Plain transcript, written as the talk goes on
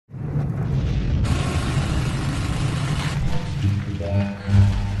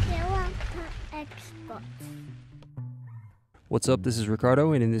spot. What's up, this is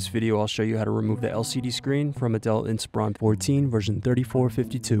Ricardo, and in this video I'll show you how to remove the LCD screen from a Dell Inspiron 14 version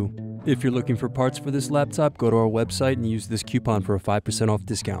 3452. If you're looking for parts for this laptop, go to our website and use this coupon for a 5% off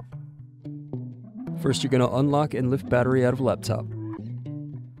discount. First, you're going to unlock and lift battery out of laptop.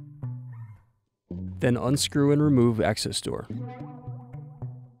 Then unscrew and remove access door.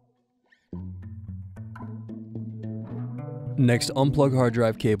 Next, unplug hard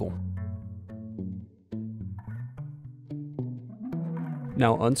drive cable.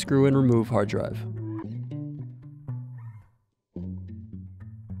 Now unscrew and remove hard drive.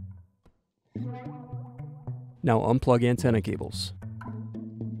 Now unplug antenna cables.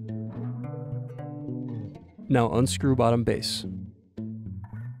 Now unscrew bottom base.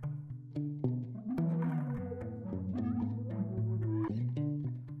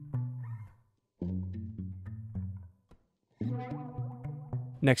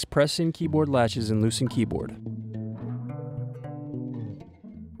 Next, press in keyboard latches and loosen keyboard.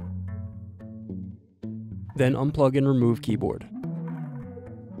 Then unplug and remove keyboard.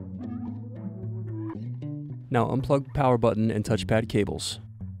 Now unplug power button and touchpad cables.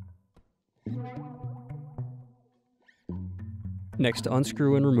 Next,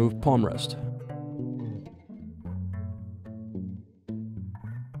 unscrew and remove palmrest.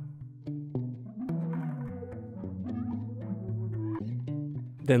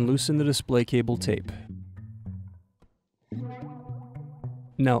 Then loosen the display cable tape.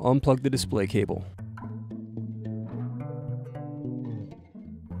 Now unplug the display cable.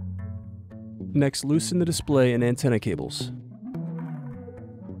 Next, loosen the display and antenna cables.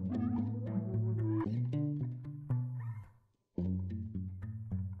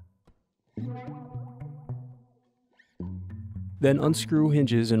 Then unscrew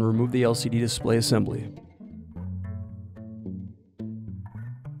hinges and remove the LCD display assembly.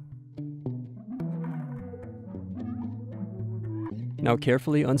 Now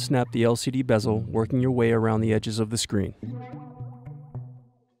carefully unsnap the LCD bezel, working your way around the edges of the screen.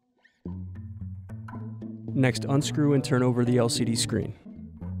 Next, unscrew and turn over the LCD screen.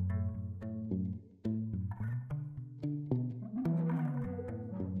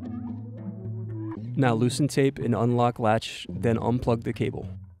 Now loosen tape and unlock latch, then unplug the cable.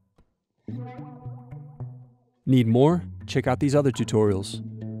 Need more? Check out these other tutorials.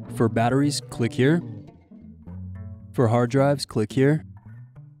 For batteries, click here. For hard drives, click here.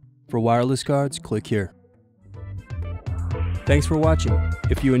 For wireless cards, click here. Thanks for watching.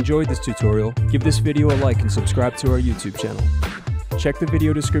 If you enjoyed this tutorial, give this video a like and subscribe to our YouTube channel. Check the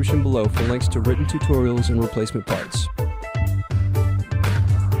video description below for links to written tutorials and replacement parts.